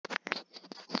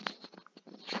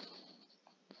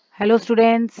Hello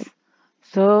students,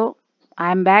 so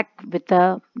I am back with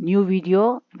a new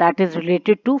video that is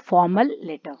related to formal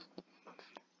letter.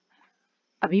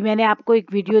 अभी मैंने आपको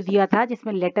एक video दिया था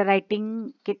जिसमें लेटर राइटिंग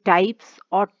के टाइप्स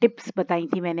और टिप्स बताई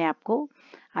थी मैंने आपको.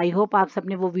 आई होप आप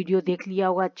सबने वो वीडियो देख लिया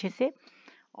होगा अच्छे से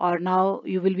और now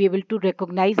you will be able to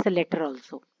recognise the letter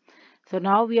also. So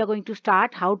now we are going to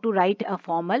start how to write a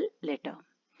formal letter.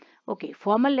 Okay,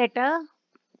 formal letter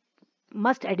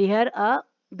must adhere a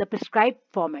the prescribe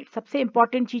format. सबसे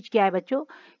important चीज क्या है बच्चों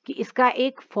कि इसका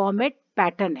एक format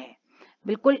pattern है.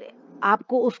 बिल्कुल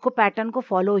आपको उसको पैटर्न को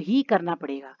फॉलो ही करना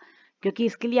पड़ेगा क्योंकि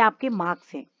इसके लिए आपके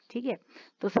मार्क्स हैं. ठीक है,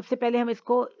 तो सबसे पहले हम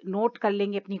इसको नोट कर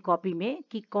लेंगे अपनी कॉपी में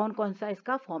कि कौन कौन सा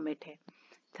इसका फॉर्मेट है.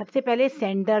 सबसे पहले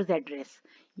सेंडर्स एड्रेस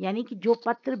यानी कि जो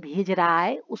पत्र भेज रहा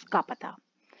है उसका पता.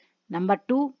 Number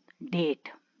 2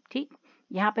 date. ठीक,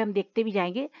 यहाँ पे हम देखते भी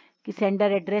जाएंगे कि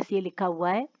सेंडर एड्रेस ये लिखा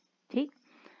हुआ है. ठीक,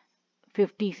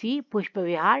 50C पुष्प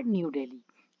विहार न्यू दिल्ली,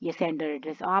 ये सेंडर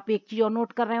एड्रेस. आप एक चीज और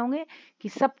नोट कर रहे होंगे कि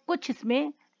सब कुछ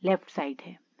इसमें लेफ्ट साइड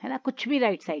है ना, कुछ भी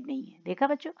राइट साइड नहीं है. देखा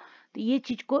बच्चों, तो ये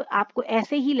चीज को आपको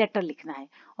ऐसे ही लेटर लिखना है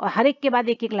और हर एक के बाद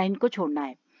एक एक लाइन को छोड़ना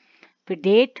है. फिर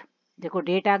डेट, देखो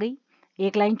डेट आ गई,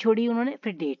 एक लाइन छोड़ी उन्होंने,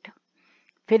 फिर डेट,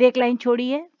 फिर एक लाइन छोड़ी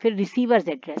है, फिर रिसीवर्स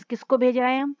एड्रेस, किसको भेज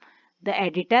रहे हैं हम, द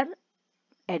एडिटर,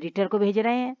 एडिटर को भेज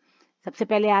रहे हैं. सबसे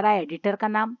पहले आ रहा है एडिटर का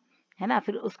नाम, है ना,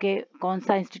 फिर उसके कौन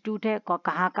सा इंस्टीट्यूट है,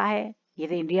 कहाँ का है, ये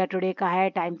तो इंडिया टुडे का है,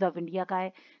 टाइम्स ऑफ इंडिया का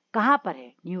है, कहाँ पर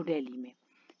है, न्यू दिल्ली में.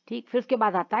 ठीक, फिर उसके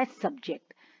बाद आता है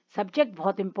सब्जेक्ट. सब्जेक्ट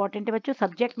बहुत इंपॉर्टेंट है बच्चों.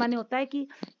 सब्जेक्ट माने होता है कि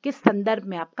किस संदर्भ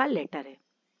में आपका लेटर है.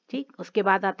 ठीक, उसके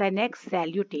बाद आता है नेक्स्ट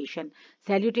सैल्यूटेशन.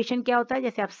 सैल्यूटेशन क्या होता है,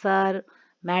 जैसे आप सर,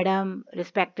 मैडम,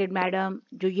 रिस्पेक्टेड मैडम,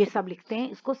 जो ये सब लिखते हैं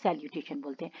इसको सैल्यूटेशन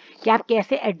बोलते हैं कि आप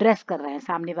कैसे एड्रेस कर रहे हैं,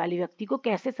 सामने वाले व्यक्ति को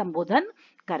कैसे संबोधन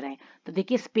कर रहे हैं. तो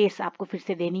देखिए स्पेस आपको फिर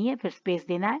से देनी है, फिर स्पेस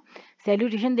देना है.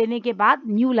 सैल्यूटेशन देने के बाद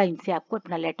न्यू लाइन से आपको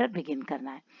अपना लेटर बिगिन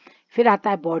करना है. फिर आता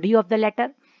है body of the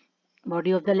letter.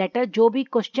 Body of the letter जो भी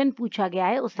क्वेश्चन पूछा गया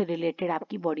है उससे रिलेटेड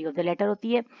आपकी बॉडी ऑफ द लेटर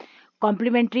होती है.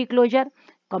 Complementary closure.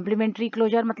 कॉम्प्लीमेंट्री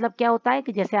क्लोजर मतलब क्या होता है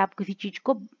कि जैसे आप किसी चीज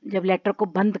को, जब लेटर को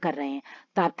बंद कर रहे हैं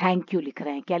तो आप थैंक यू लिख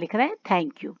रहे हैं. क्या लिख रहे हैं,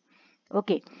 थैंक यू.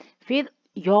 ओके, फिर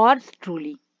योर्स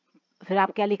ट्रूली. फिर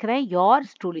आप क्या लिख रहे हैं,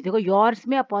 योर्स ट्रूली. देखो योर्स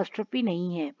में अपॉस्ट्रोफी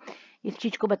नहीं है, इस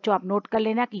चीज को बच्चों आप नोट कर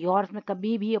लेना कि योर्स में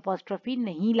कभी भी अपॉस्ट्रोफी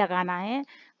नहीं लगाना है,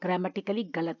 ग्रामेटिकली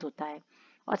गलत होता है.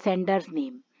 और सेंडर्स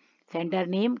नेम. सेंडर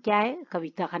नेम क्या है,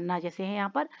 कविता खन्ना जैसे है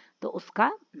यहाँ पर, तो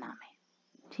उसका नाम है.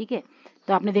 ठीक है,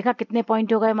 तो आपने देखा कितने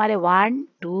पॉइंट हो गए हमारे, 1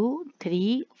 2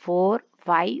 3 4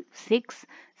 5 6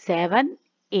 7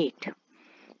 8.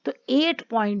 तो 8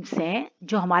 पॉइंट्स हैं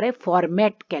जो हमारे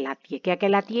फॉर्मेट कहलाती है. क्या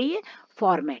कहलाती है ये,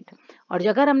 फॉर्मेट. और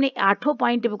अगर हमने 8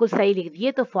 पॉइंट बिल्कुल सही लिख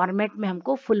दिए तो फॉर्मेट में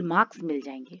हमको फुल मार्क्स मिल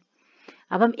जाएंगे.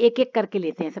 अब हम एक एक करके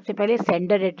लेते हैं. सबसे पहले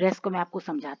सेंडर एड्रेस को मैं आपको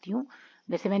समझाती हूँ.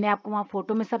 वैसे मैंने आपको वहाँ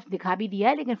फोटो में सब दिखा भी दिया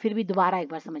है, लेकिन फिर भी दोबारा एक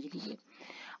बार समझ लीजिए.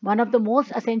 One of the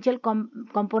most essential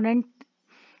component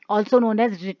also known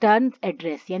as return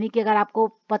address, यानी कि अगर आपको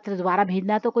पत्र दोबारा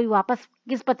भेजना है तो कोई वापस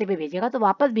किस पते पे भेजेगा, तो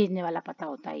वापस भेजने वाला पता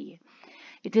होता है ये.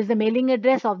 It is the mailing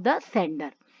address of the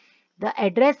sender. The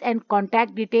address and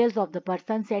contact details of the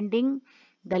person sending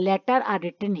the letter are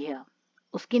written here.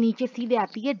 उसके नीचे सीधे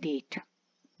आती है डेट.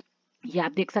 ये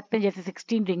आप देख सकते हैं जैसे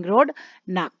 16 रिंग रोड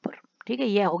नागपुर. ठीक है,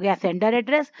 ये हो गया सेंडर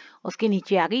एड्रेस. उसके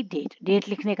नीचे आ गई डेट. डेट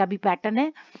लिखने का भी पैटर्न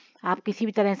है, आप किसी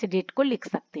भी तरह से डेट को लिख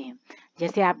सकते हैं.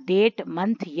 जैसे आप डेट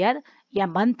मंथ ईयर या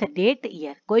मंथ डेट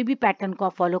ईयर, कोई भी पैटर्न को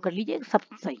आप फॉलो कर लीजिए, सब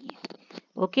सही है.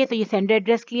 ओके, तो ये सेंडर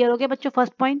एड्रेस क्लियर हो गया बच्चों,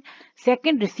 first point.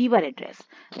 Second, receiver address.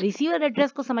 Receiver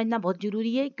address को समझना बहुत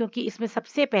जरूरी है क्योंकि इसमें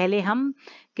सबसे पहले हम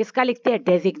किसका लिखते हैं,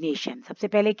 डेजिग्नेशन. सबसे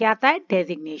पहले क्या आता है,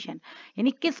 डेजिग्नेशन,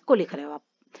 यानी किसको लिख रहे हो आप,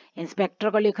 इंस्पेक्टर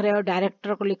को लिख रहे हो,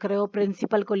 डायरेक्टर को लिख रहे हो,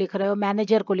 प्रिंसिपल को लिख रहे हो,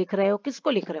 मैनेजर को लिख रहे हो, किसको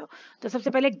लिख रहे हो. तो सबसे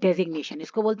पहले डेजिग्नेशन,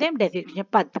 इसको बोलते हैं डेजिग्नेशन,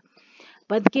 पद.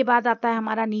 पद के बाद आता है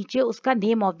हमारा नीचे उसका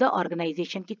नेम ऑफ द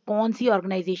ऑर्गेनाइजेशन, की कौन सी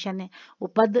ऑर्गेनाइजेशन है वो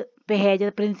पद पे है.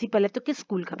 जैसे प्रिंसिपल है तो किस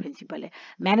स्कूल का प्रिंसिपल है,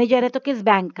 मैनेजर है तो किस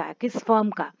बैंक का, किस फर्म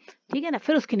का. ठीक है ना,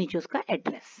 फिर उसके नीचे उसका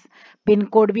एड्रेस. पिन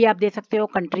कोड भी आप दे सकते हो,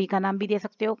 कंट्री का नाम भी दे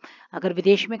सकते हो. अगर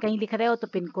विदेश में कहीं लिख रहे हो तो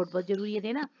पिन कोड बहुत जरूरी है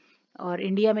देना, और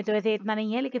इंडिया में तो वैसे इतना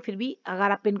नहीं है, लेकिन फिर भी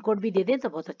अगर आप पिन कोड भी दे दें तो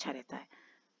बहुत अच्छा रहता है.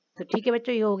 तो ठीक है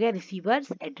बच्चों, ये हो गया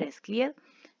रिसीवर्स एड्रेस क्लियर.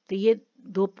 तो ये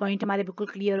 2 पॉइंट हमारे बिल्कुल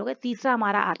क्लियर हो गए. तीसरा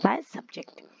हमारा आता है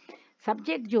सब्जेक्ट.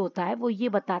 सब्जेक्ट जो होता है वो ये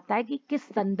बताता है कि किस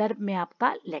संदर्भ में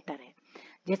आपका लेटर है.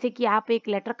 जैसे कि आप एक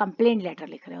लेटर, कंप्लेंट लेटर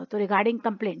लिख रहे हो तो रिगार्डिंग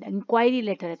कंप्लेंट. इंक्वायरी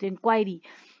लेटर है तो इंक्वायरी,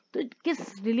 तो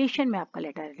किस रिलेशन में आपका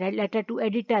लेटर है. लेटर टू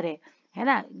एडिटर है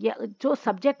ना. या जो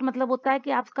सब्जेक्ट मतलब होता है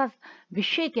कि आपका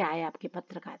विषय क्या है आपके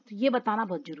पत्र का, तो ये बताना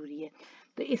बहुत जरूरी है.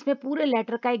 तो इसमें पूरे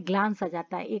लेटर का एक ग्लांस आ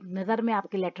जाता है, एक नज़र में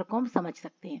आपके लेटर को हम समझ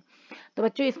सकते हैं। तो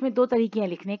बच्चों इसमें दो तरीके हैं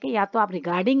लिखने के, या तो आप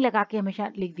रिगार्डिंग लगा के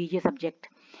हमेशा लिख दीजिए सब्जेक्ट,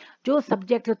 जो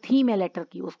सब्जेक्ट जो थीम है लेटर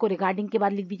की उसको रिगार्डिंग के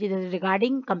बाद लिख दीजिए, जैसे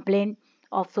regarding complain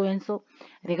of so and so,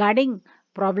 regarding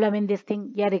problem in this thing,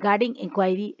 या रिगार्डिंग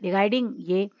इंक्वायरी, रिगार्डिंग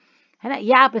ये है ना,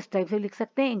 या आप इस टाइप से लिख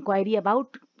सकते हैं इंक्वायरी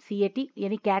अबाउट CAT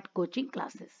यानी कैट कोचिंग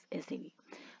क्लासेस, ऐसे भी।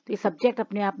 तो ये सब्जेक्ट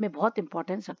अपने आप में बहुत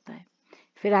इंपॉर्टेंस रखता है।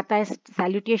 फिर आता है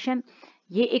सैल्यूटेशन,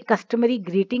 ये एक कस्टमरी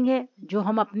ग्रीटिंग है, जो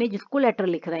हम अपने जिसको लेटर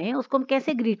लिख रहे हैं उसको हम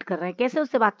कैसे ग्रीट कर रहे हैं, कैसे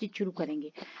उससे बातचीत शुरू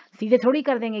करेंगे, सीधे थोड़ी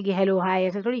कर देंगे कि हेलो हाय,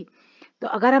 ऐसे थोड़ी। तो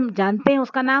अगर हम जानते हैं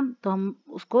उसका नाम तो हम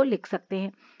उसको लिख सकते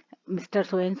हैं मिस्टर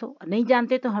सो एंड सो, नहीं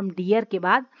जानते तो हम डियर के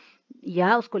बाद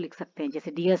या उसको लिख सकते हैं,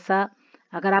 जैसे डियर सर।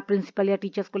 अगर आप प्रिंसिपल या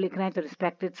टीचर्स को लिख रहे हैं तो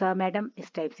रिस्पेक्टेड सर मैडम,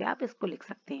 इस टाइप से आप इसको लिख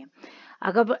सकते हैं।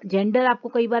 अगर जेंडर आपको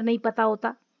कई बार नहीं पता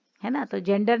होता है ना, तो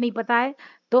जेंडर नहीं पता है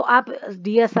तो आप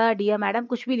डियर सर डियर मैडम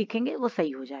कुछ भी लिखेंगे वो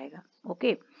सही हो जाएगा।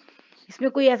 ओके, इसमें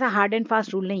कोई ऐसा हार्ड एंड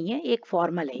फास्ट रूल नहीं है, एक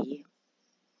फॉर्मल है ये।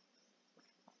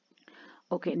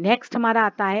 ओके, नेक्स्ट हमारा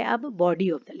आता है अब बॉडी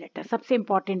ऑफ द लेटर, सबसे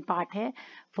इंपॉर्टेंट पार्ट है।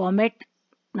 फॉर्मेट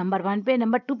नंबर 1 पे,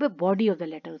 नंबर 2 पे बॉडी ऑफ द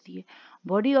लेटर होती है।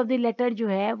 बॉडी ऑफ द लेटर जो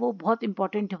है वो बहुत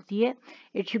इंपॉर्टेंट होती है।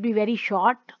 It should be very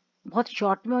short, बहुत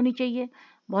शॉर्ट में होनी चाहिए,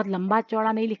 बहुत लंबा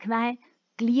चौड़ा नहीं लिखना है,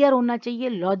 क्लियर होना चाहिए,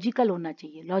 लॉजिकल होना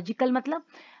चाहिए। लॉजिकल मतलब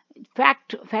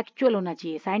फैक्चुअल होना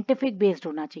चाहिए, साइंटिफिक बेस्ड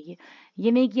होना चाहिए।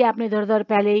 ये नहीं कि आपने इधर उधर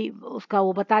पहले ही उसका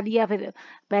वो बता दिया, फिर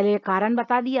पहले कारण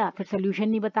बता दिया फिर सोल्यूशन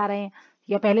नहीं बता रहे हैं,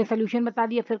 या पहले सोल्यूशन बता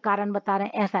दिया फिर कारण बता रहे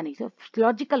हैं, ऐसा नहीं। सिर्फ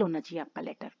लॉजिकल होना चाहिए आपका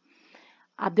लेटर।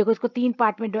 आप देखो इसको 3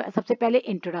 पार्ट में, सबसे पहले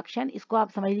इंट्रोडक्शन, इसको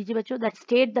आप समझ लीजिए बच्चों, that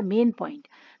state the main point.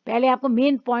 पहले आपको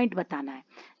मेन पॉइंट बताना है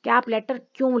कि आप लेटर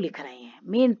क्यों लिख रहे हैं,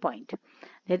 main point.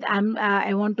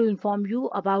 I want to inform you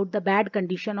about the bad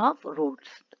condition of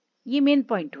roads, ये मेन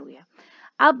पॉइंट हो गया।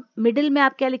 अब मिडिल में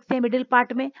आप क्या लिखते हैं, मिडिल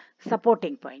पार्ट में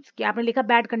सपोर्टिंग पॉइंट्स, कि आपने लिखा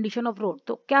बैड कंडीशन ऑफ रोड,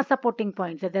 तो क्या सपोर्टिंग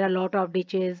पॉइंट्स है, there are lot of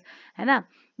ditches, है ना,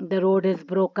 the road is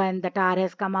broken, the tar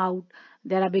has come out,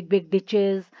 there are big big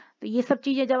ditches. तो ये सब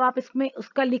चीजें जब आप इसमें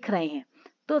उसका लिख रहे हैं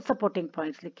तो सपोर्टिंग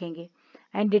पॉइंट्स लिखेंगे।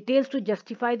 And details to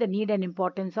justify the need and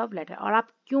importance of letter, और आप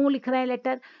क्यों लिख रहे हैं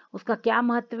लेटर, उसका क्या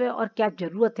महत्व है और क्या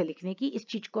जरूरत है लिखने की, इस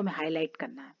चीज को हमें हाईलाइट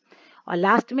करना है। और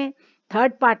लास्ट में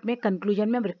थर्ड पार्ट में कंक्लूजन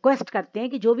में हम रिक्वेस्ट करते हैं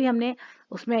कि जो भी हमने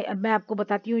उसमें, अब मैं आपको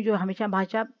बताती हूँ जो हमेशा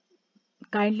भाषा,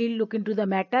 kindly look into the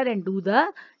matter and do the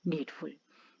needful,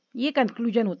 ये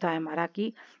कंक्लूजन होता है हमारा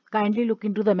कि kindly look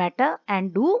into the matter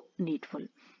and do needful,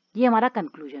 ये हमारा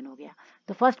कंक्लूजन हो गया।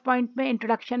 तो फर्स्ट पॉइंट में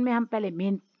इंट्रोडक्शन में हम पहले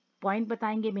मेन पॉइंट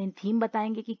बताएंगे, मेन थीम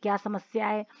बताएंगे कि क्या समस्या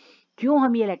है, क्यों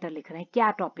हम ये लेटर लिख रहे हैं, क्या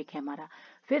टॉपिक है हमारा।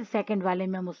 फिर सेकंड वाले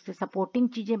में हम उससे सपोर्टिंग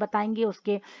चीजें बताएंगे,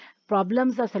 उसके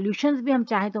प्रॉब्लम्स और सोल्यूशंस भी हम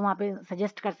चाहें तो वहाँ पे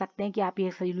सजेस्ट कर सकते हैं कि आप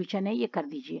ये सोल्यूशन है ये कर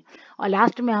दीजिए। और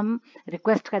लास्ट में हम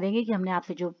रिक्वेस्ट करेंगे कि हमने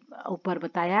आपसे जो ऊपर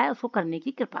बताया है उसको करने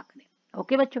की कृपा करें।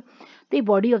 ओके बच्चों, तो ये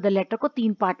बॉडी ऑफ द लेटर को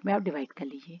 3 पार्ट में आप डिवाइड कर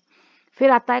लीजिए।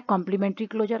 फिर आता है कॉम्प्लीमेंट्री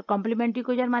क्लोजर। कॉम्प्लीमेंट्री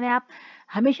क्लोजर माने आप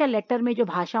हमेशा लेटर में जो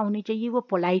भाषा होनी चाहिए वो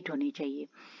पोलाइट होनी चाहिए,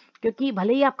 क्योंकि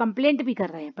भले ही आप कंप्लेंट भी कर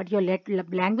रहे हैं but your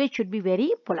language should be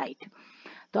very polite.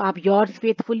 तो आप योर्स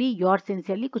फेथफुली, योर्स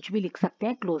सिंसियरली कुछ भी लिख सकते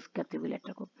हैं क्लोज करते हुए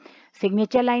लेटर को।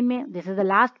 सिग्नेचर लाइन में, this is the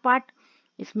last part,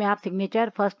 इसमें आप signature,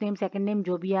 first name second name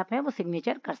जो भी आप हैं वो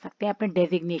सिग्नेचर कर सकते हैं अपने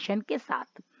डेजिग्नेशन के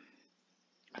साथ।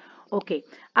 ओके,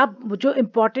 अब जो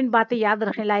इंपॉर्टेंट बातें याद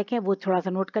रखने लायक हैं वो थोड़ा सा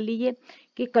नोट कर लीजिए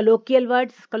कि colloquial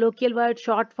word,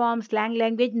 short form, slang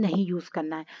language नहीं यूज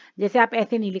करना है। जैसे आप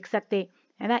ऐसे नहीं लिख सकते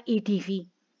है ना,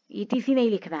 ईटीसी नहीं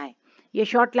लिखना है, ये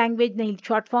शॉर्ट लैंग्वेज नहीं,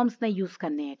 शॉर्ट फॉर्म्स नहीं यूज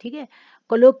करने हैं, ठीक है।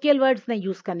 कोलोकियल वर्ड्स नहीं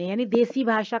यूज करने हैं, यानी देसी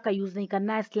भाषा का यूज नहीं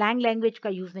करना है, स्लैंग लैंग्वेज का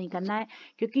यूज नहीं करना है,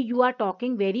 क्योंकि you are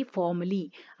talking very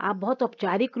formally, आप बहुत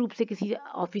औपचारिक रूप से किसी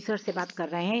ऑफिसर से बात कर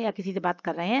रहे हैं या किसी से बात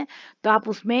कर रहे हैं, तो आप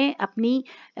उसमें अपनी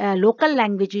लोकल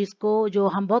लैंग्वेजेस को, जो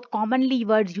हम बहुत कॉमनली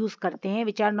वर्ड्स यूज करते हैं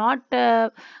विच आर नॉट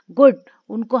गुड,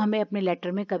 उनको हमें अपने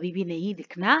लेटर में कभी भी नहीं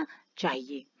लिखना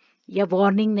चाहिए, या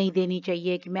वार्निंग नहीं देनी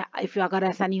चाहिए कि मैं इफ अगर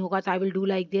ऐसा नहीं होगा तो I will do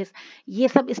like this, ये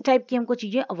सब इस टाइप की हमको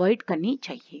चीजें अवॉइड करनी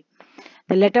चाहिए।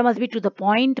 The letter must be to the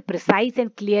point, precise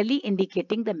and clearly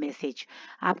indicating the message.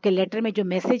 आपके लेटर में जो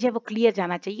मैसेज है वो क्लियर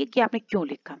जाना चाहिए कि आपने क्यों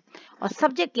लिखा। और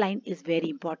subject line is very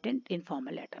important in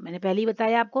formal letter. मैंने पहले ही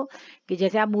बताया आपको कि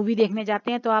जैसे आप मूवी देखने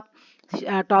जाते हैं तो आप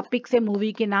टॉपिक से,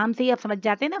 मूवी के नाम से ही आप समझ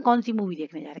जाते हैं ना कौन सी मूवी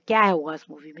देखने जा रहे हैं, क्या है होगा उस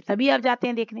मूवी में, तभी आप जाते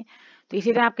हैं देखने। तो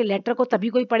इसी तरह आपके लेटर को तभी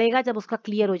कोई पढ़ेगा जब उसका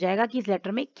क्लियर हो जाएगा कि इस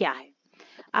लेटर में क्या है।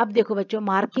 अब देखो बच्चों,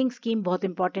 मार्किंग स्कीम बहुत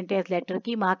इंपॉर्टेंट है इस लेटर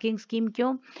की। मार्किंग स्कीम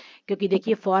क्यों? क्योंकि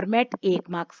देखिए फॉर्मेट 1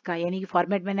 मार्क्स का, यानी कि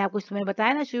फॉर्मेट मैंने आपको इसमें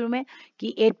बताया ना शुरू में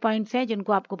कि 8 पॉइंट्स हैं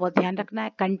जिनको आपको बहुत ध्यान रखना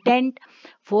है। कंटेंट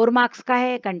 4 मार्क्स का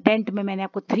है, कंटेंट में मैंने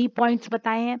आपको 3 पॉइंट्स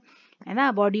बताए हैं। है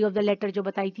ना, बॉडी ऑफ द लेटर जो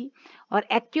बताई थी। और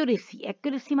एक्यूरेसी,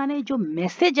 एक्यूरेसी माने जो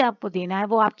मैसेज आपको देना है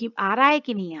वो आपकी आ रहा है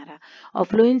कि नहीं आ रहा। और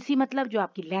फ्लुएंसी मतलब जो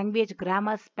आपकी लैंग्वेज,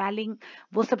 ग्रामर, स्पेलिंग,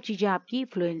 वो सब चीज़ें आपकी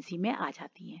फ्लुएंसी में आ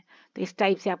जाती हैं। तो इस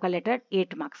टाइप से आपका लेटर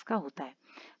 8 मार्क्स का होता है।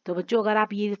 तो बच्चों अगर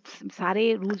आप ये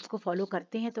सारे रूल्स को फॉलो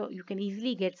करते हैं तो यू कैन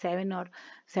इजीली गेट 7 और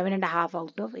 7.5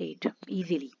 आउट ऑफ 8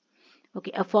 इजीली।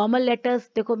 ओके, अब फॉर्मल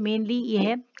लेटर्स देखो मेनली ये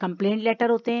है, कंप्लेंट लेटर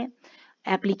होते हैं,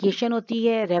 एप्लीकेशन होती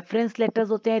है, रेफरेंस लेटर्स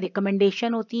होते हैं,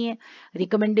 रिकमेंडेशन होती हैं।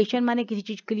 रिकमेंडेशन माने किसी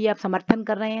चीज़ के लिए आप समर्थन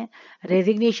कर रहे हैं।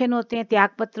 रेजिग्नेशन होते हैं, त्याग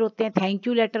पत्र होते हैं, थैंक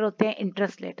यू लेटर होते हैं,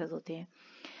 इंटरेस्ट लेटर्स होते हैं।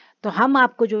 तो हम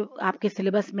आपको जो आपके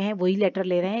सिलेबस में है वही लेटर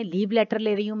ले रहे हैं। लीव लेटर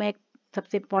ले रही हूँ मैं,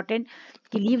 सबसे इम्पॉर्टेंट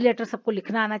कि लीव लेटर सबको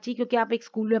लिखना आना चाहिए, क्योंकि आप एक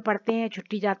स्कूल में पढ़ते हैं,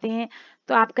 छुट्टी जाते हैं,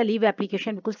 तो आपका लीव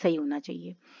एप्लीकेशन बिल्कुल सही होना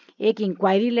चाहिए। एक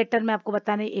इंक्वायरी लेटर में आपको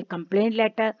बताने, एक कंप्लेंट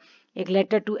लेटर, एक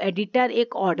लेटर टू एडिटर,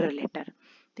 एक ऑर्डर लेटर।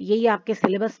 तो यही आपके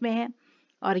सिलेबस में है।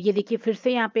 और ये देखिए फिर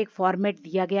से यहाँ पे एक फॉर्मेट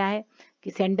दिया गया है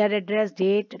कि sender address,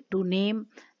 date, to name,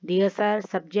 dear sir,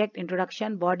 subject,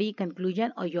 introduction, body, conclusion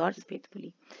और योर्स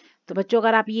फेथफुली। तो बच्चों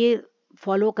अगर आप ये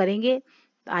फॉलो करेंगे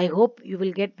I hope you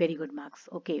will get very good marks.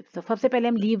 Okay, तो सबसे पहले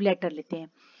हम लीव लेटर लेते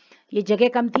हैं। ये जगह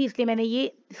कम थी इसलिए मैंने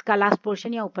ये इसका लास्ट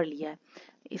पोर्शन या ऊपर लिया है,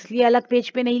 इसलिए अलग पेज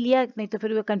पे नहीं लिया, नहीं तो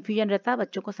फिर वो कंफ्यूजन रहता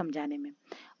बच्चों को समझाने में।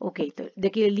 ओके, तो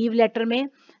देखिए लीव लेटर में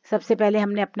सबसे पहले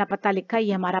हमने अपना पता लिखा,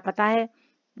 ये हमारा पता है,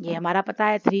 ये हमारा पता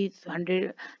है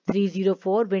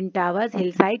 304 wind towers,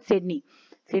 hill side, Sydney.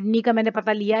 Sydney का मैंने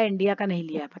पता लिया, इंडिया का नहीं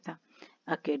लिया पता।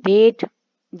 ओके,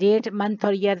 डेट मंथ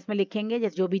और ईयर इसमें लिखेंगे,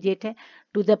 जैसे जो भी डेट है।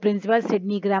 To the principal,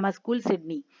 Sydney grammar school,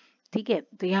 Sydney. ठीक है,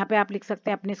 तो यहाँ पे आप लिख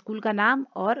सकते हैं अपने स्कूल का नाम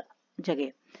और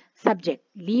जगह। Subject,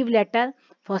 leave letter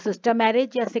for sister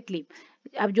marriage या सिक लीव।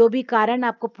 अब जो भी कारण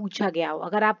आपको पूछा गया हो,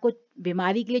 अगर आपको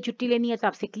बीमारी के लिए छुट्टी लेनी है तो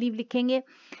आप सिक लीव लिखेंगे,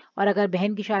 और अगर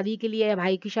बहन की शादी के लिए या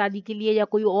भाई की शादी के लिए या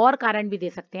कोई और कारण भी दे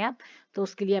सकते हैं आप, तो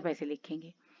उसके लिए आप ऐसे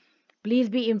लिखेंगे। Please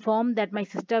be informed that my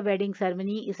sister wedding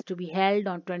ceremony is to be held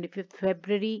on 25th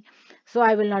February, so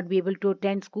I will not be able to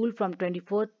attend school from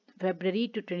 24th February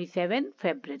to 27th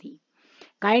February.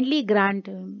 Kindly grant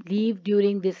leave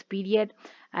during this period.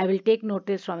 I will take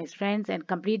notice from his friends and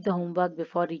complete the homework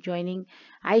before rejoining.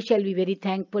 I shall be very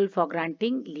thankful for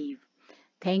granting leave.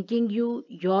 Thanking you,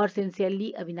 yours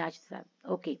sincerely, Avinash sir.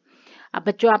 Okay, अब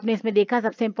बच्चों आपने इसमें देखा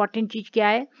सबसे important चीज क्या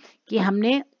है कि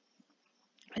हमने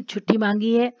छुट्टी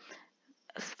मांगी है,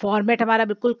 फॉर्मेट हमारा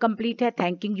बिल्कुल कंप्लीट है,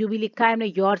 थैंकिंग यू भी लिखा है हमने,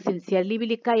 योर सिंसियरली भी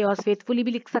लिखा है, योर फेथफुली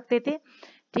भी लिख सकते थे।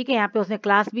 ठीक है, यहाँ पे उसने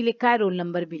क्लास भी लिखा है, रोल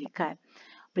नंबर भी लिखा है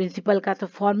प्रिंसिपल का। तो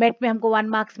फॉर्मेट में हमको 1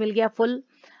 मार्क्स मिल गया फुल।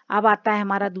 अब आता है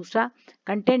हमारा दूसरा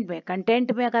कंटेंट में।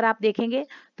 कंटेंट में अगर आप देखेंगे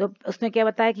तो उसने क्या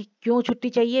बताया कि क्यों छुट्टी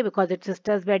चाहिए, बिकॉज इट्स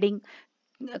सिस्टर्स वेडिंग।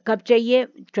 कब चाहिए,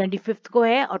 25th को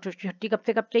है, और छुट्टी कब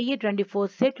से कब चाहिए, 24th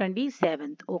से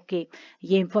 27th। ओके,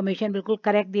 ये इंफॉर्मेशन बिल्कुल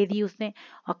करेक्ट दे दी उसने।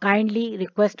 और काइंडली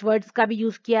रिक्वेस्ट वर्ड्स का भी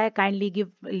यूज किया है, काइंडली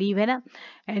गिव लीव है ना,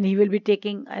 and he will be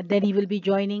taking, then he will be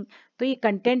joining. तो ये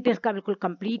कंटेंट इसका बिल्कुल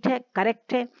कंप्लीट है,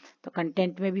 करेक्ट है। तो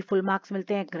कंटेंट में भी फुल मार्क्स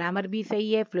मिलते हैं, ग्रामर भी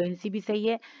सही है, फ्लुएंसी भी सही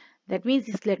है। दैट मीन्स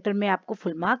इस लेटर में आपको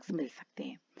फुल मार्क्स मिल सकते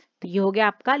हैं। तो ये हो गया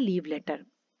आपका लीव लेटर।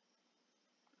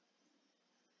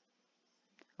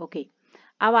 ओके,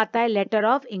 अब आता है letter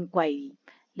of inquiry.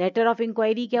 Letter of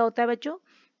inquiry क्या होता है बच्चों,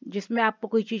 जिसमें आपको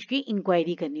कोई चीज की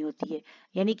इंक्वायरी करनी होती है,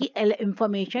 यानी कि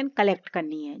इंफॉर्मेशन कलेक्ट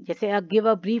करनी है। जैसे give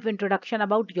a brief introduction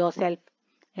about yourself,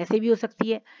 ऐसे भी हो सकती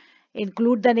है।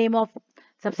 इंक्लूड द नेम ऑफ,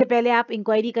 सबसे पहले आप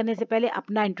इंक्वायरी करने से पहले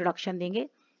अपना इंट्रोडक्शन देंगे,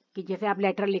 कि जैसे आप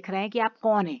लेटर लिख रहे हैं कि आप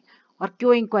कौन हैं और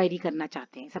क्यों इंक्वायरी करना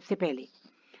चाहते हैं सबसे पहले।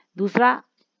 दूसरा,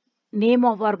 नेम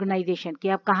ऑफ ऑर्गेनाइजेशन, कि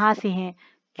आप कहाँ से हैं,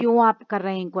 क्यों आप कर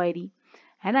रहे हैं इंक्वायरी,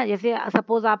 है ना। जैसे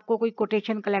सपोज आपको कोई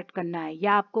कोटेशन कलेक्ट करना है,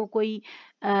 या आपको कोई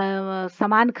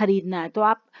सामान खरीदना है, तो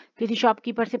आप किसी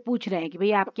शॉपकीपर से पूछ रहे हैं कि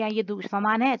भैया आपके यहाँ ये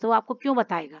सामान है, तो आपको क्यों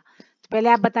बताएगा। तो पहले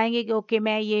आप बताएंगे कि ओके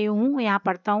मैं ये हूँ, यहाँ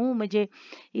पढ़ता हूँ, मुझे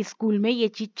इस स्कूल में ये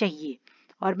चीज़ चाहिए,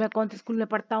 और मैं कौन से स्कूल में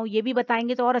पढ़ता हूँ ये भी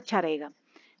बताएंगे तो और अच्छा रहेगा।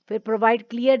 फिर provide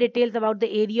clear details about the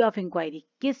area of inquiry,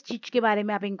 किस चीज़ के बारे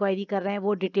में आप इंक्वायरी कर रहे हैं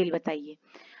वो डिटेल बताइए।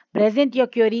 Present your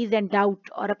queries and doubt,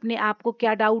 और अपने आप को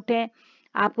क्या डाउट है,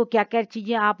 आपको क्या क्या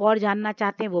चीज़ें आप और जानना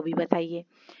चाहते हैं वो भी बताइए।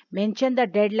 Mention the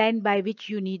deadline by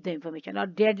which you need the information, और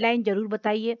डेडलाइन जरूर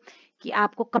बताइए कि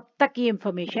आपको कब तक ये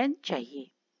इंफॉर्मेशन चाहिए।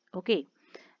 ओके,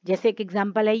 जैसे एक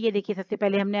एग्जांपल है, ये देखिए सबसे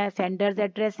पहले हमने सेंडर्स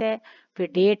एड्रेस है,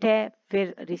 फिर डेट है,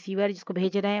 फिर रिसीवर जिसको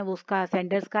भेज रहे हैं वो उसका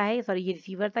सेंडर्स का है, सॉरी ये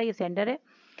रिसीवर था ये सेंडर है,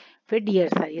 फिर डियर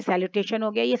सर ये सैल्यूटेशन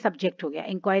हो गया, ये सब्जेक्ट हो गया।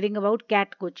 Enquiring about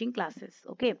cat coaching classes.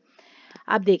 Okay,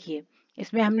 अब देखिए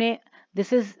इसमें हमने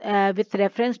this is with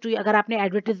reference to, अगर आपने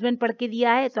एडवर्टीजमेंट पढ़ के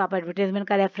दिया है तो आप एडवर्टीजमेंट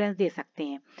का रेफरेंस दे सकते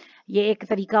हैं। ये एक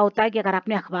तरीका होता है कि अगर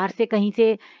आपने अखबार से कहीं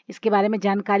से इसके बारे में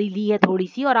जानकारी ली है थोड़ी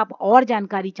सी और आप और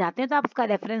जानकारी चाहते हैं तो आप उसका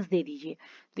रेफरेंस दे दीजिए।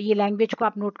 तो ये लैंग्वेज को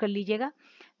आप नोट कर लीजिएगा।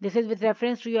 This is with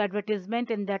reference to your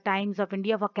advertisement in the times of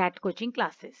India for cat coaching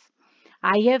classes.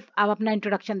 I have, अब अपना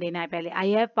इंट्रोडक्शन देना है पहले।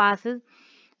 I have pass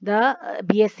the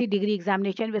BSc degree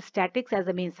examination with statics as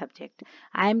the main subject.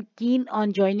 I am keen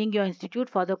on joining your institute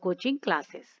for the coaching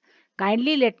classes.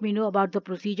 Kindly let me know about the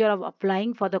procedure of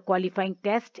applying for the qualifying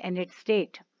test and its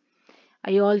date.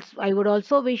 I would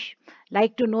also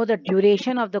like to know the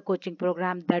duration of the coaching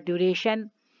program, the duration,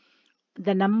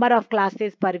 the number of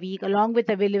classes per week, along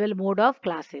with available mode of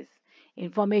classes.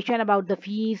 Information about the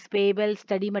fees payable,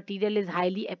 study material is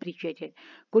highly appreciated.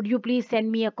 Could you please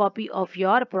send me a copy of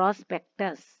your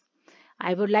prospectus?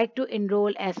 I would like to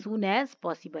enroll as soon as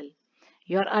possible.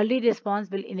 Your early response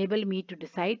will enable me to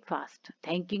decide fast.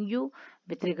 Thanking you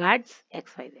with regards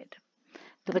XYZ.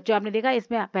 तो बच्चों आपने देखा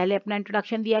इसमें पहले अपना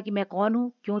introduction दिया कि मैं कौन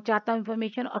हूँ, क्यों चाहता हूँ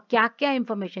इन्फॉर्मेशन और क्या क्या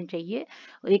इन्फॉर्मेशन चाहिए,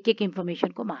 और एक एक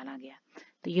इन्फॉर्मेशन को माना गया।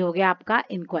 तो ये हो गया आपका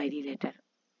इंक्वायरी लेटर।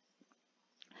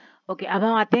 ओके, अब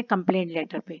हम आते हैं कंप्लेंट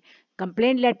लेटर पे।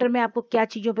 कंप्लेंट लेटर में आपको क्या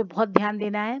चीज़ों पे बहुत ध्यान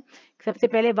देना है। सबसे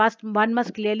पहले one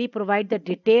must clearly provide the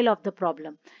detail of the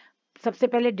problem. सबसे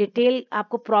पहले डिटेल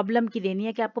आपको प्रॉब्लम की देनी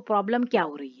है कि आपको प्रॉब्लम क्या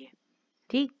हो रही है।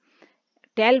 ठीक,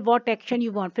 tell what action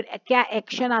you want, फिर क्या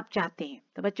एक्शन आप चाहते हैं।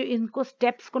 तो बच्चों इनको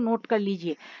स्टेप्स को नोट कर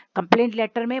लीजिए। कंप्लेंट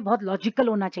लेटर में बहुत लॉजिकल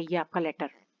होना चाहिए आपका लेटर,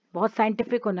 बहुत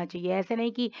साइंटिफिक होना चाहिए। ऐसे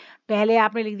नहीं कि पहले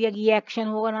आपने लिख दिया कि ये एक्शन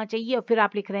होना चाहिए और फिर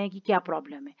आप लिख रहे हैं कि क्या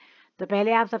प्रॉब्लम है। तो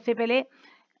पहले आप सबसे पहले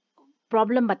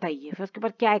प्रॉब्लम बताइए, फिर उसके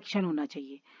ऊपर क्या एक्शन होना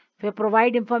चाहिए। फिर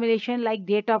provide information like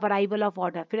date of arrival of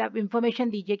order, फिर आप इंफॉर्मेशन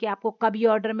दीजिए कि आपको कब ये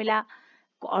ऑर्डर मिला,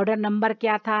 ऑर्डर नंबर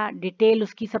क्या था, डिटेल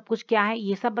उसकी सब कुछ क्या है,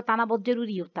 ये सब बताना बहुत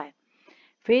जरूरी होता है।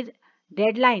 फिर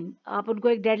डेडलाइन, आप उनको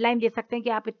एक डेडलाइन दे सकते हैं कि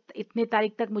आप इतने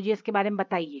तारीख तक मुझे इसके बारे में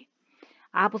बताइए।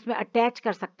 आप उसमें अटैच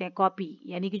कर सकते हैं कॉपी,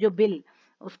 यानी कि जो बिल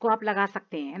उसको आप लगा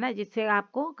सकते हैं, है ना, जिससे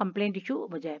आपको कंप्लेंट इशू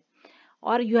हो जाए।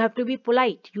 और you have to be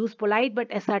polite, use polite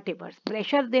but assertive words.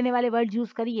 Pressure देने वाले वर्ड्स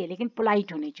यूज करिए लेकिन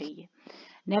पोलाइट होने चाहिए।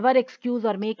 नेवर एक्सक्यूज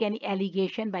और make any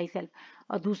allegation by self,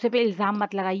 और दूसरे पे इल्ज़ाम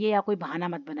मत लगाइए या कोई बहाना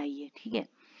मत बनाइए। ठीक है,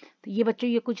 तो ये बच्चों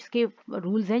ये कुछ इसके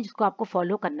रूल्स हैं जिसको आपको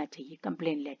फॉलो करना चाहिए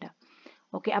कंप्लेंट लेटर।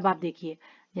 ओके, अब आप देखिए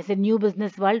जैसे new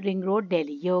business world ring road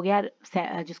Delhi, ये हो गया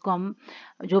जिसको हम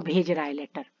जो भेज रहा है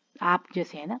लेटर आप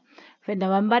जैसे है ना। फिर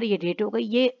नवंबर ये डेट हो गई,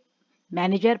 ये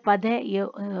मैनेजर पद है, ये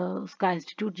उसका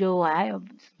इंस्टीट्यूट जो है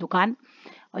दुकान,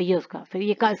 और ये उसका। फिर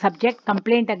ये का subject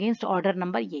complaint against order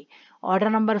number, ये ऑर्डर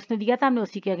नंबर उसने दिया था, हमने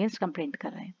उसी के अगेंस्ट कंप्लेंट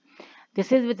कर रहे हैं।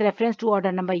 This is with reference to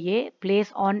order number ये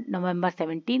place on November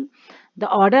 17। The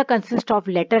order consist of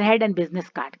letter head and business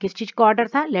card. किस चीज का ऑर्डर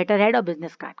था, लेटर हेड और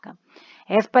बिजनेस कार्ड का।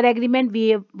 As per agreement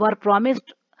we were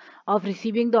promised of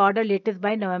receiving the order latest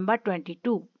by November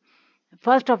 22.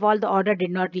 First of all, the order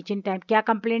did not reach in time. क्या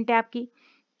complaint है आपकी,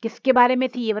 किसके बारे में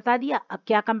थी ये बता दिया, अब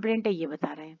क्या कंप्लेंट है ये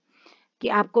बता रहे हैं कि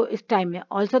आपको इस टाइम में।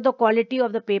 Also the quality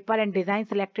of the paper and design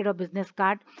selected of business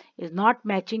card is not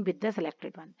matching with the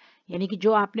selected one, यानी कि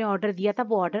जो आपने ऑर्डर दिया था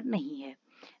वो ऑर्डर नहीं है।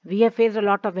 We have faced a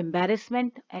lot of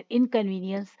embarrassment and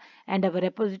inconvenience and our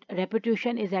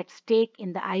reputation is at stake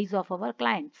in the eyes of our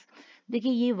clients.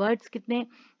 देखिए ये वर्ड्स कितने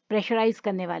प्रेशराइज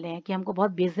करने वाले हैं कि हमको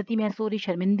बहुत बेइज्जती महसूस हो रही,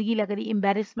 शर्मिंदगी लग रही,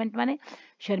 एम्बेरसमेंट माने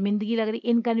शर्मिंदगी लग रही,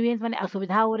 इनकन्वीनियंस माने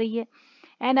असुविधा हो रही है,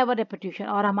 एंड अवर रेपुटेशन,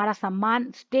 और हमारा सम्मान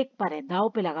स्टेक पर है, दाव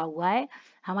पे लगा हुआ है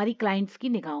हमारी क्लाइंट्स की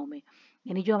निगाहों में,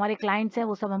 यानी जो हमारे क्लाइंट्स हैं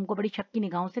वो सब हमको बड़ी शक की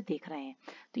निगाहों से देख रहे हैं।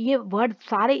 तो ये वर्ड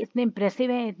सारे इतने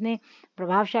इंप्रेसिव हैं, इतने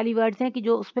प्रभावशाली वर्ड्स हैं कि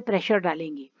जो उस पर प्रेशर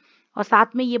डालेंगे, और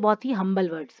साथ में ये बहुत ही हम्बल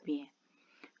वर्ड्स भी हैं।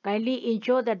 Kindly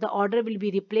ensure that the order will be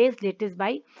replace latest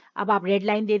by, अब आप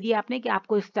डेडलाइन दे दी आपने कि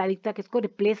आपको इस तारीख तक इसको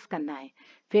रिप्लेस करना है।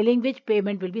 Fehling which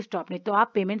payment will be stop, नहीं तो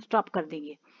आप पेमेंट स्टॉप कर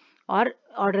देंगे और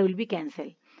order will be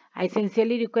cancel. I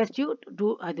sincerely request you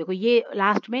to, देखो ये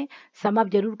लास्ट में सम अप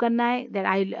जरूर करना है, that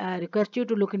I request you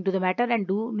to look into the matter and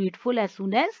do needful as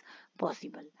soon as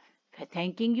possible.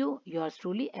 Thanking you, yours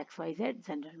truly XYZ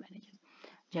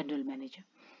general manager.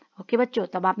 Okay बच्चों,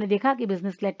 तब आपने देखा कि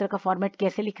बिजनेस लेटर का फॉर्मेट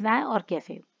कैसे लिखना है और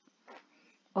कैसे।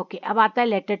 ओके, अब आता है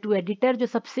लेटर टू एडिटर, जो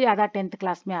सबसे ज्यादा 10th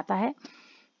क्लास में आता है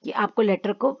कि आपको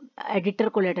लेटर को, एडिटर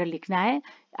को लेटर लिखना है।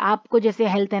 आपको जैसे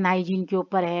हेल्थ एंड हाइजीन के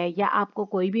ऊपर है या आपको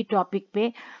कोई भी टॉपिक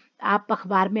पे आप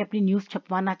अखबार में अपनी न्यूज़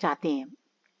छपवाना चाहते हैं,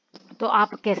 तो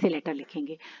आप कैसे लेटर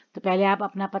लिखेंगे। तो पहले आप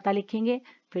अपना पता लिखेंगे,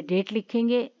 फिर डेट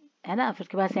लिखेंगे, है ना, फिर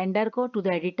उसके बाद सेंडर को टू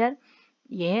द एडिटर,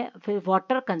 ये है। फिर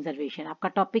वाटर कंजर्वेशन, आपका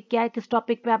टॉपिक क्या है, किस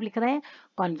टॉपिक पे आप लिख रहे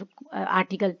हैं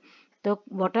आर्टिकल, तो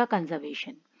water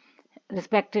conservation.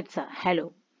 Respected sir,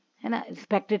 hello, है ना।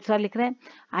 रिस्पेक्टेड सर लिख रहे हैं,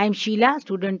 I am Sheila,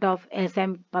 student of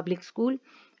SM public school,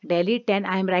 Delhi 10.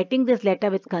 I am writing this letter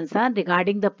with concern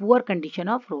regarding the poor condition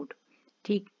of road.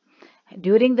 ठीक.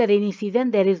 During the rainy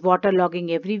season, there is water logging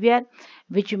everywhere,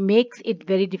 which makes it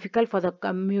very difficult for the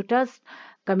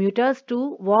commuters to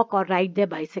walk or ride their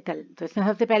bicycle. तो इसमें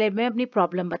सबसे पहले मैं अपनी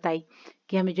problem बताई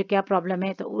कि हमें जो क्या प्रॉब्लम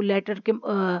है, तो वो लेटर के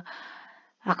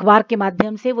अखबार के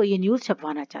माध्यम से वो ये न्यूज़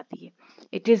छपवाना चाहती है.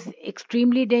 It is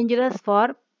extremely dangerous for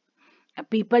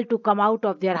people to come out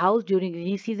of their house during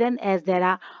rainy season as there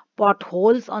are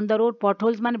potholes on the road.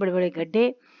 Potholes माने बड़े बड़े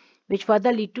गड्ढे, which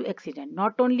further lead to accident.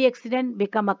 Not only accident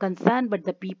become a concern, but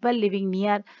the people living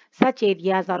near such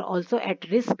areas are also at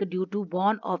risk due to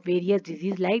borne of various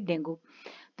diseases like dengue.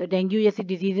 तो dengue जैसी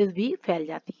diseases भी फैल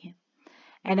जाती हैं.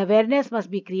 An awareness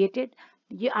must be created.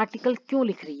 ये article क्यों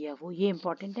लिख रही है वो, ये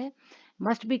इंपॉर्टेंट है.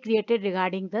 Must be created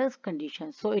regarding this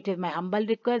condition. So it is my humble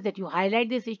request that you highlight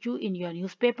this issue in your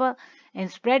newspaper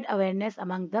and spread awareness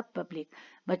among the public.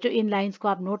 बच्चों इन lines को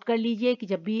आप नोट कर लीजिए कि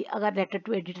जब भी अगर लेटर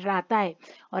टू एडिटर आता है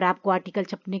और आपको आर्टिकल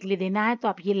छपने के लिए देना है तो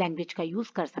आप ये लैंग्वेज का यूज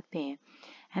कर सकते हैं,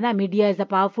 है ना. Media is a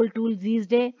powerful tool these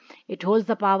days. It holds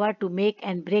the power to make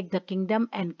and break the kingdom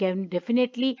and can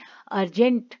definitely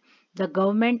urgent the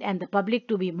government and the public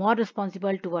to be more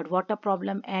responsible toward water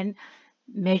problem and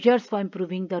measures for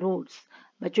improving the roads.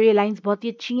 बच्चों ये lines बहुत ही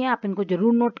अच्छी हैं, आप इनको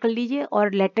जरूर note कर लीजिए.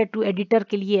 और लेटर टू एडिटर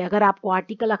के लिए अगर आपको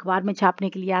आर्टिकल अखबार में छापने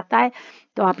के लिए आता है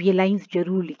तो आप ये लाइंस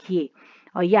जरूर लिखिए,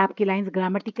 और ये आपकी लाइंस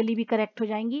ग्रामेटिकली भी करेक्ट हो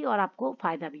जाएंगी और आपको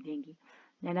फायदा भी देंगी.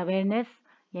 देन अवेयरनेस,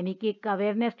 यानी कि एक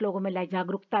अवेयरनेस लोगों में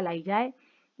जागरूकता लाई जाए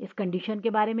इस कंडीशन के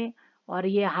बारे में. और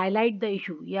ये हाईलाइट द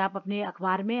इशू, ये आप अपने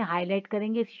अखबार में हाईलाइट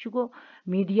करेंगे इस इशू को.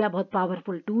 मीडिया बहुत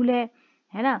पावरफुल टूल है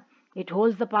ना. It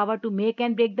holds the power to make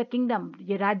and break the kingdom,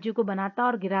 ये राज्य को बनाता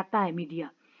और गिराता है मीडिया.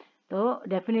 तो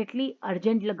डेफिनेटली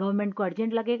अर्जेंट, गवर्नमेंट को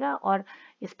अर्जेंट लगेगा और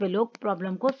इस पे लोग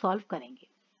प्रॉब्लम को सॉल्व करेंगे.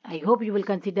 I hope you will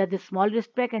consider this small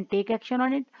respect and take action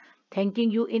on it.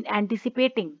 Thanking you in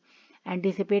anticipating.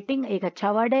 Anticipating एक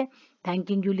अच्छा वर्ड है.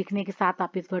 थैंकिंग यू लिखने के साथ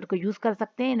आप इस वर्ड को यूज कर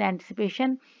सकते हैं, in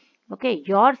anticipation. Okay,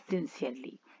 your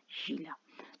sincerely Sheila.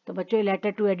 तो बच्चों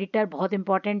लेटर टू एडिटर बहुत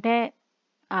इंपॉर्टेंट है,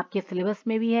 आपके सिलेबस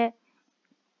में भी है.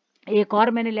 एक और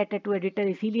मैंने लेटर टू एडिटर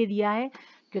इसीलिए दिया है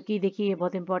क्योंकि देखिए ये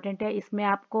बहुत इंपॉर्टेंट है. इसमें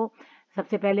आपको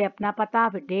सबसे पहले अपना पता,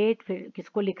 फिर डेट, फिर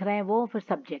किसको लिख रहे हैं वो, फिर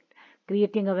subject.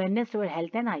 Creating awareness toward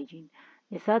health and hygiene.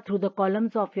 Sir, through the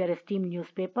columns of your esteemed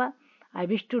newspaper I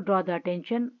wish to draw the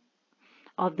attention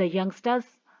of the youngsters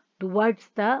towards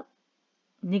the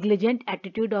negligent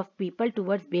attitude of people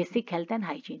towards basic health and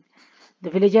hygiene.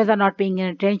 The villagers are not paying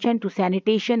attention to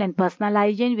sanitation and personal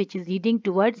hygiene, which is leading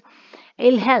towards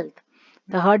ill health.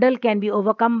 The hurdle can be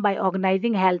overcome by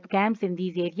organizing health camps in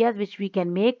these areas, which we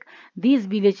can make these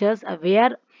villagers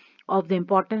aware of the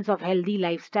importance of healthy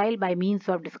lifestyle by means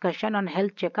of discussion on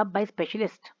health checkup by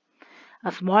specialists.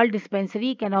 A small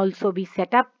dispensary can also be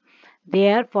set up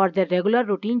there for the regular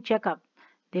routine checkup.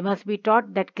 They must be taught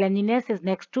that cleanliness is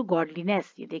next to godliness.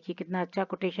 ये देखिए कितना अच्छा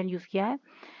quotation use किया है.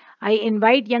 I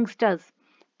invite youngsters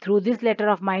through this letter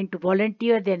of mine to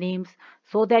volunteer their names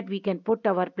so that we can put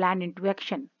our plan into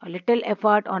action. A little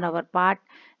effort on our part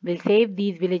will save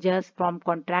these villagers from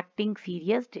contracting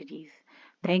serious disease.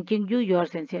 Thanking you,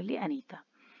 yours sincerely, Anita.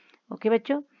 Okay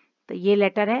बच्चों, तो ये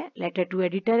letter है, letter to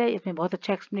editor है. इसमें बहुत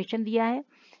अच्छा explanation दिया है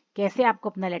कैसे आपको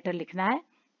अपना लेटर लिखना है.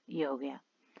 ये हो गया.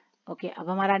 ओके, अब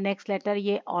हमारा नेक्स्ट लेटर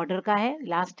ये ऑर्डर का है,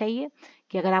 लास्ट है ये,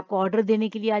 कि अगर आपको ऑर्डर देने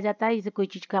के लिए आ जाता है, जैसे कोई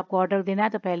चीज़ का आपको ऑर्डर देना है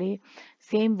तो पहले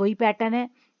सेम वही पैटर्न है,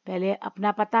 पहले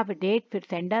अपना पता, फिर डेट, फिर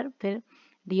सेंडर, फिर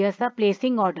dear sir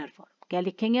placing order for. क्या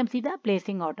लिखेंगे हम सीधा?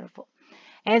 Placing order for.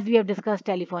 As we have discussed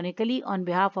telephonically on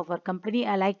behalf of our company,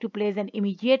 I like to place an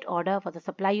immediate order for the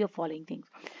supply of following things.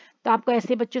 तो आपको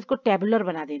ऐसे बच्चों इसको tabular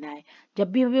बना देना है.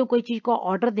 जब भी हमें कोई चीज़ को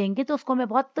ऑर्डर देंगे तो उसको हमें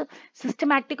बहुत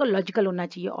सिस्टमैटिक और लॉजिकल होना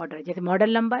चाहिए ऑर्डर. जैसे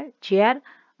मॉडल नंबर, चेयर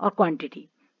और quantity.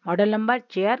 Model number,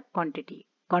 chair, quantity.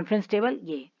 Conference table,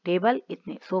 ये टेबल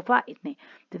इतने, सोफा इतने.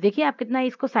 तो देखिए आप कितना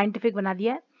इसको साइंटिफिक बना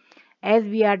दिया है. As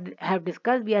we have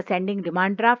discuss, we are sending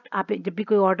demand draft. आप जब भी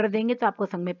कोई ऑर्डर देंगे तो आपको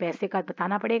संग में पैसे का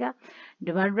बताना पड़ेगा.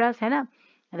 डिमांड ड्राफ्ट है ना.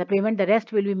 The payment the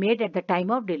rest will be made at the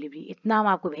time of delivery. इतना हम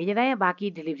आपको भेज रहे हैं, बाकी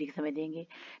डिलीवरी के समय देंगे.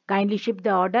 Kindly ship the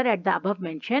order at the above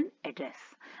mention address.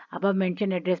 Above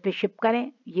mention address पे शिप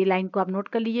करें. ये लाइन को आप नोट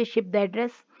कर लीजिए, ship the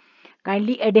address.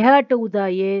 Kindly adhere to the,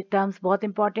 ये टर्म्स बहुत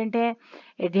इंपॉर्टेंट है,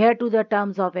 adhere to the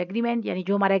terms of agreement, यानी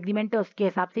जो हमारा एग्रीमेंट है उसके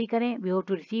हिसाब से ही करें. We have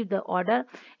to receive the order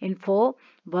in 4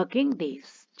 working days.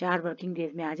 4 working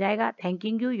days में आ जाएगा.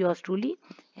 Thanking you, yours truly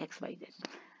XYZ.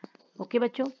 Okay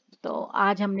बच्चों, तो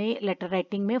आज हमने लेटर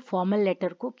राइटिंग में फॉर्मल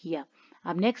लेटर को किया.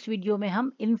 अब नेक्स्ट वीडियो में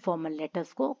हम इनफॉर्मल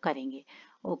लेटर्स को करेंगे.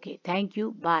 Okay, thank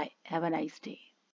you, bye, have a nice day.